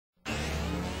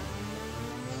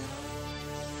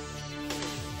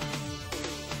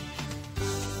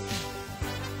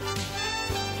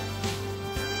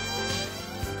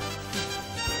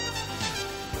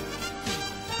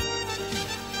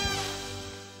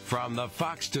From the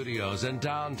Fox Studios in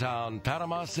downtown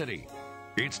Panama City,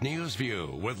 it's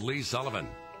Newsview with Lee Sullivan.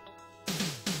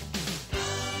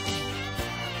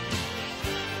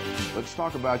 Let's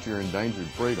talk about your endangered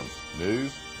freedoms.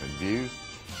 News and views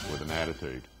with an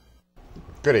attitude.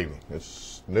 Good evening.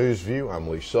 It's Newsview. I'm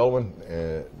Lee Sullivan,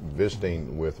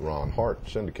 visiting with Ron Hart,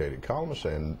 syndicated columnist,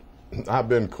 and I've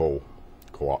been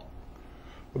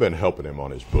I've been helping him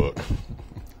on his book.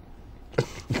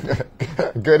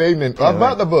 Good evening.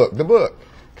 About the book.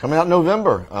 Coming out in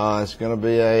November. It's going to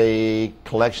be a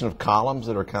collection of columns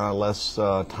that are kind of less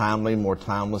timely, more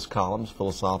timeless columns,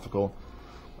 philosophical.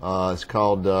 It's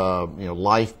called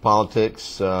Life,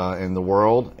 Politics, and the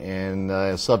World,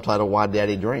 and subtitle Why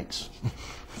Daddy Drinks.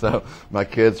 So my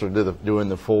kids are doing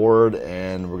the forward,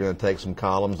 and we're going to take some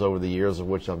columns over the years, of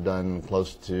which I've done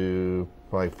close to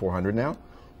probably 400 now,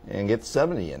 and get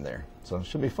 70 in there. So it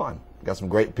should be fun. Got some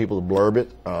great people to blurb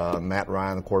it. Matt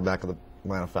Ryan, the quarterback of the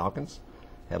Atlanta Falcons,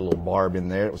 had a little barb in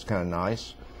there. It was kind of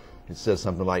nice. It says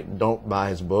something like, "Don't buy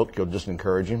his book, you'll just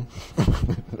encourage him."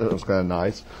 That was kind of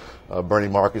nice. Bernie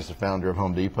Marcus, the founder of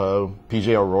Home Depot.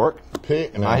 P.J. O'Rourke,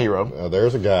 my hero.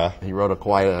 There's a guy. He wrote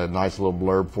quite a nice little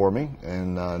blurb for me.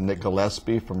 And Nick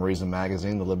Gillespie from Reason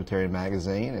Magazine, the Libertarian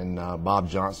magazine. And Bob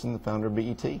Johnson, the founder of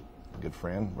BET. A good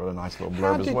friend, wrote a nice little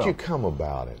blurb as well. How did you come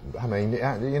about it? I mean,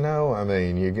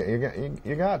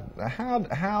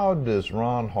 how does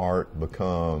Ron Hart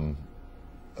become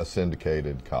a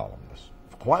syndicated columnist?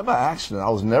 Quite by accident. I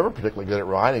was never particularly good at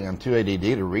writing. I'm too ADD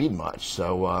to read much.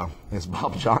 So, as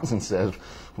Bob Johnson says,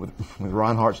 with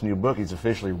Ron Hart's new book, he's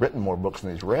officially written more books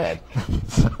than he's read.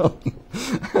 So,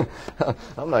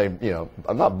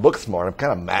 I'm not book smart. I'm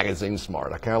kind of magazine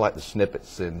smart. I kind of like the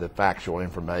snippets and the factual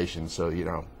information. So,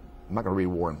 I'm not going to read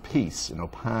War and Peace and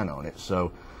opine on it.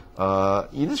 So,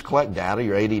 you just collect data,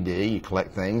 your ADD, you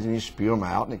collect things, and you spew them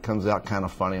out, and it comes out kind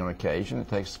of funny on occasion. It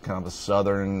takes kind of a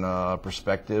southern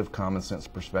perspective, common sense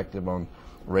perspective on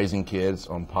raising kids,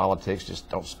 on politics. Just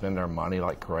don't spend our money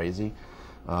like crazy.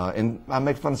 And I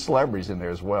make fun of celebrities in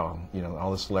there as well.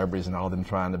 All the celebrities and all of them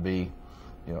trying to be,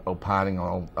 opining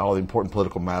on all the important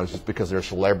political matters just because they're a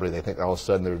celebrity. They think all of a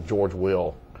sudden they're George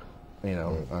Will,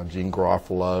 Gene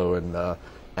Garofalo, and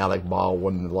Alec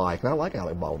Baldwin and the like. And I like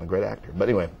Alec Baldwin, a great actor. But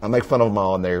anyway, I make fun of them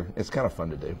all in there. It's kind of fun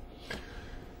to do.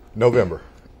 November.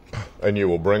 And you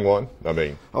will bring one? I'll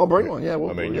bring one, yeah.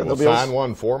 You will sign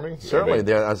one for me? Certainly.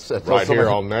 Right here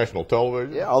on national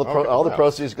television? Yeah, all the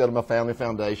proceeds go to my family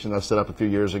foundation I set up a few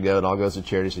years ago. It all goes to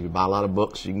charity. So if you buy a lot of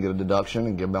books, you can get a deduction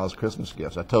and give them out as Christmas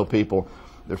gifts. I told people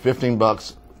they're $15,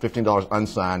 $15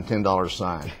 unsigned, $10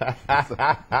 signed.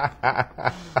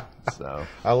 So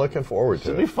I'm looking forward to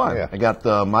it. It'll be fun. Yeah. I got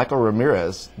Michael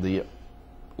Ramirez, the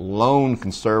lone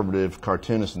conservative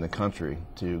cartoonist in the country,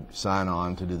 to sign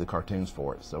on to do the cartoons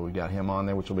for it. So we got him on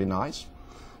there, which will be nice.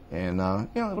 And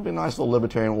it'll be a nice little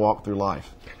libertarian walk through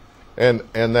life. And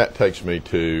that takes me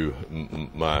to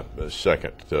my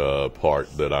second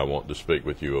part that I want to speak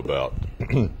with you about.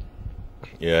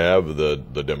 You have the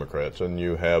Democrats and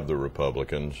you have the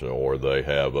Republicans, or they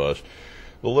have us.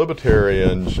 The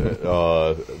Libertarians,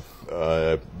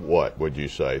 what would you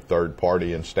say, third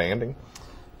party in standing?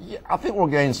 Yeah, I think we'll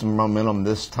gain some momentum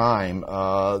this time.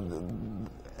 I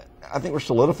think we're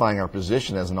solidifying our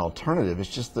position as an alternative.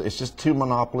 It's just two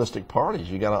monopolistic parties.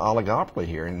 You got an oligopoly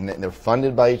here, and they're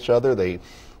funded by each other. They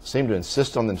seem to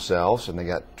insist on themselves, and they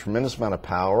got a tremendous amount of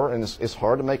power, and it's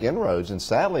hard to make inroads. And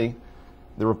sadly,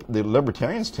 the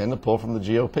Libertarians tend to pull from the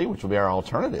GOP, which will be our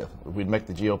alternative. If we'd make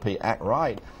the GOP act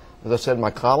right. As I said in my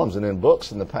columns and in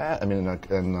books in the past,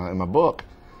 in my book,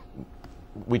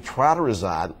 we try to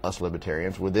reside, us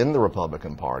Libertarians, within the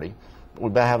Republican Party. But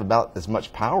we have about as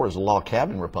much power as the log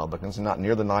cabin Republicans, and not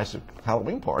near the nice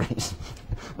Halloween parties.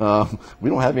 We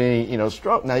don't have any,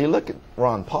 stroke. Now you look at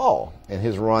Ron Paul and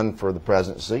his run for the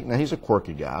presidency. Now he's a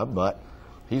quirky guy, but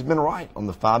he's been right on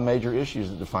the 5 major issues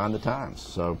that define the times.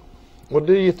 So. Well,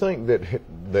 do you think that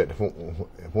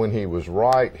when he was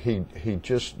right, he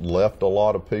just left a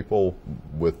lot of people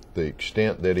with the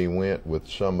extent that he went with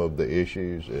some of the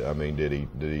issues? I mean, did he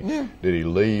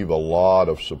leave a lot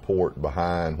of support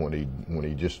behind when he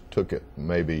just took it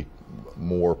maybe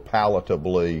more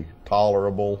palatably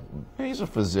tolerable? He's a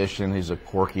physician. He's a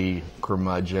quirky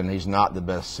curmudgeon. He's not the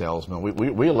best salesman.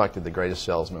 We elected the greatest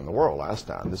salesman in the world last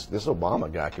time. This Obama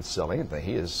guy could sell anything.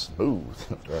 He is smooth,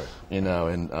 right.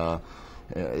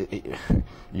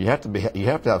 You have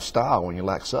to have style when you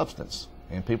lack substance,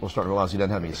 and people start to realize he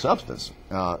doesn't have any substance.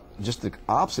 Just the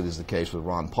opposite is the case with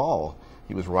Ron Paul.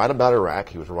 He was right about Iraq.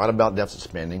 He was right about deficit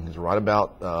spending. He was right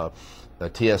about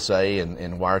TSA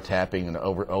and wiretapping and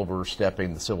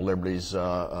overstepping the civil liberties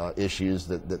issues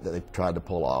that they tried to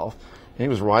pull off. And he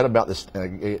was right about this,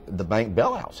 the bank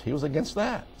bailouts. He was against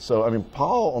that. So, I mean,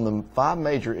 Paul, on the 5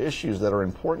 major issues that are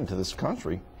important to this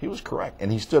country, he was correct. And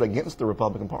he stood against the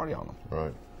Republican Party on them.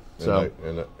 Right. So,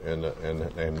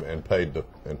 and paid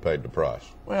the price.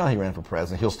 Well, he ran for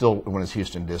president. He'll still win his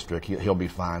Houston district. He'll be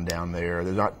fine down there.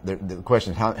 The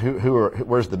question is,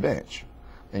 where's the bench?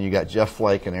 And you got Jeff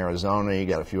Flake in Arizona. You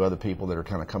got a few other people that are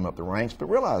kind of coming up the ranks. But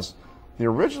realize the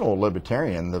original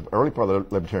Libertarian, the early part of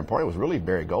the Libertarian Party was really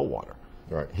Barry Goldwater.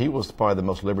 Right. He was probably the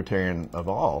most libertarian of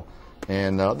all.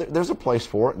 And there's a place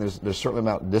for it. And there's certainly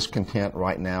about discontent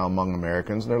right now among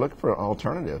Americans. And they're looking for an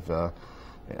alternative.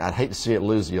 I'd hate to see it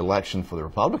lose the election for the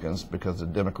Republicans because the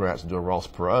Democrats do a Ross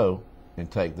Perot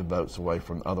and take the votes away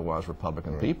from otherwise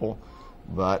Republican people.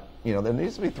 But, you know, there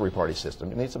needs to be a 3-party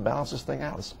system. It needs to balance this thing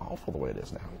out. It's awful the way it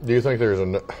is now. Do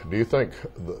you think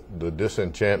the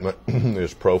disenchantment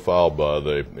is profiled by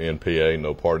the NPA,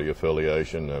 no party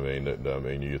affiliation? I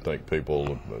mean, you think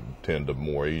people tend to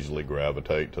more easily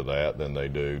gravitate to that than they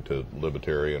do to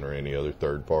Libertarian or any other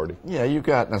third party? Yeah, you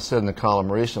got, and I said in the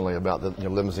column recently about the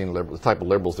limousine liberals, the type of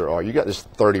liberals there are. You got this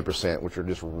 30%, which are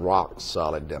just rock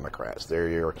solid Democrats. They're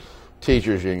your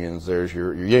teachers unions. There's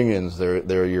your unions.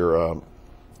 They're your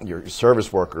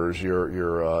service workers,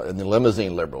 and the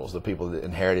limousine liberals, the people that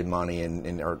inherited money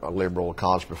and are liberal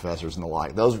college professors and the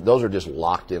like. Those are just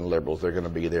locked in liberals. They're going to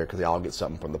be there because they all get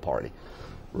something from the party.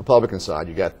 Republican side,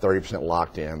 you got 30%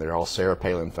 locked in. They're all Sarah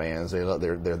Palin fans. They're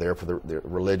there for their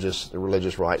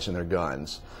religious rights and their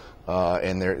guns.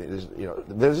 And there's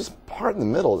this part in the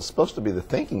middle that's supposed to be the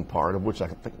thinking part, of which I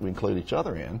think we include each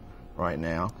other in right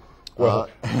now. Well,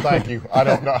 thank you. I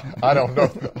don't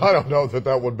know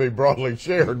that would be broadly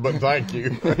shared, but thank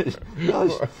you.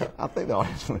 I think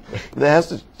that has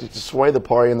to sway the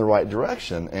party in the right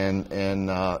direction, and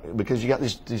because you got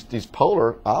these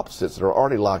polar opposites that are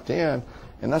already locked in,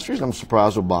 and that's the reason I'm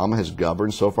surprised Obama has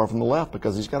governed so far from the left,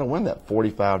 because he's got to win that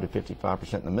 45 to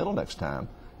 55% in the middle next time,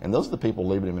 and those are the people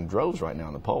leaving him in droves right now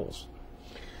in the polls.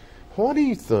 What do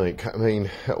you think? I mean,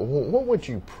 what would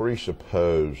you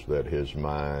presuppose that his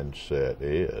mindset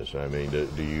is? I mean,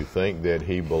 do you think that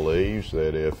he believes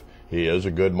that if he is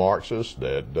a good Marxist,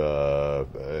 that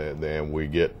then we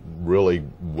get really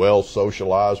well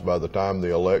socialized by the time of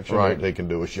the election, right, that he can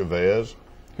do a Chavez?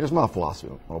 Here's my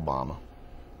philosophy on Obama.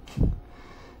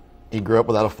 He grew up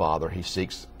without a father. He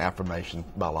seeks affirmation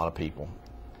by a lot of people.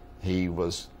 He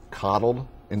was coddled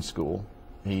in school.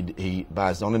 He, by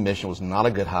his own admission, was not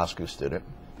a good high school student.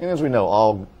 And as we know,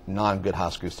 all non-good high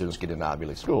school students get into Ivy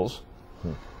League schools.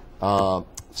 So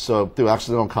through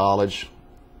accidental college,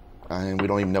 and we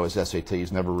don't even know his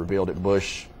SATs, never revealed it.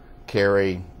 Bush,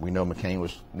 Kerry, we know McCain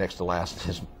was next to last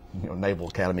in his Naval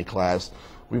Academy class.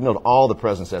 We've known all the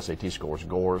president's SAT scores.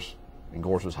 Gore's, and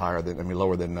Gore's was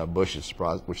lower than Bush's,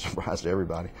 which surprised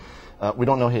everybody. We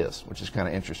don't know his, which is kind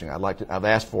of interesting. I've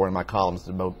asked for in my columns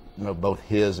to know both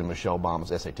his and Michelle Obama's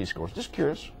SAT scores. Just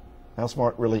curious how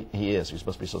smart really he is. He's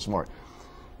supposed to be so smart.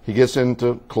 He gets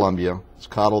into Columbia. He's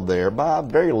coddled there by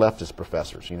very leftist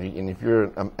professors. And if you're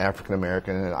an African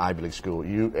American in an Ivy League school,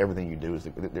 everything you do is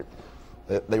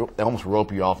they almost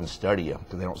rope you off and study you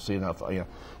because they don't see enough. And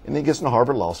then he gets into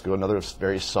Harvard Law School, another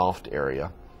very soft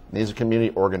area. And he's a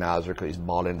community organizer because he's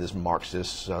bought into this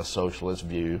Marxist socialist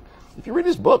view. If you read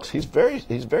his books, he's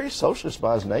very socialist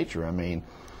by his nature. I mean,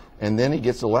 and then he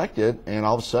gets elected, and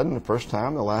all of a sudden, the first time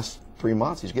in the last 3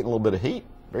 months, he's getting a little bit of heat.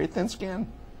 Very thin-skinned.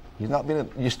 He's not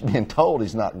used to being told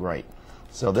he's not great.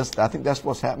 So I think that's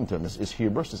what's happened to him. Is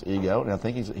hubris, his ego, and I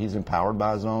think he's empowered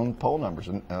by his own poll numbers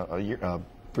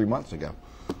 3 months ago.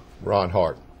 Ron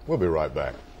Hart. We'll be right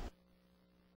back.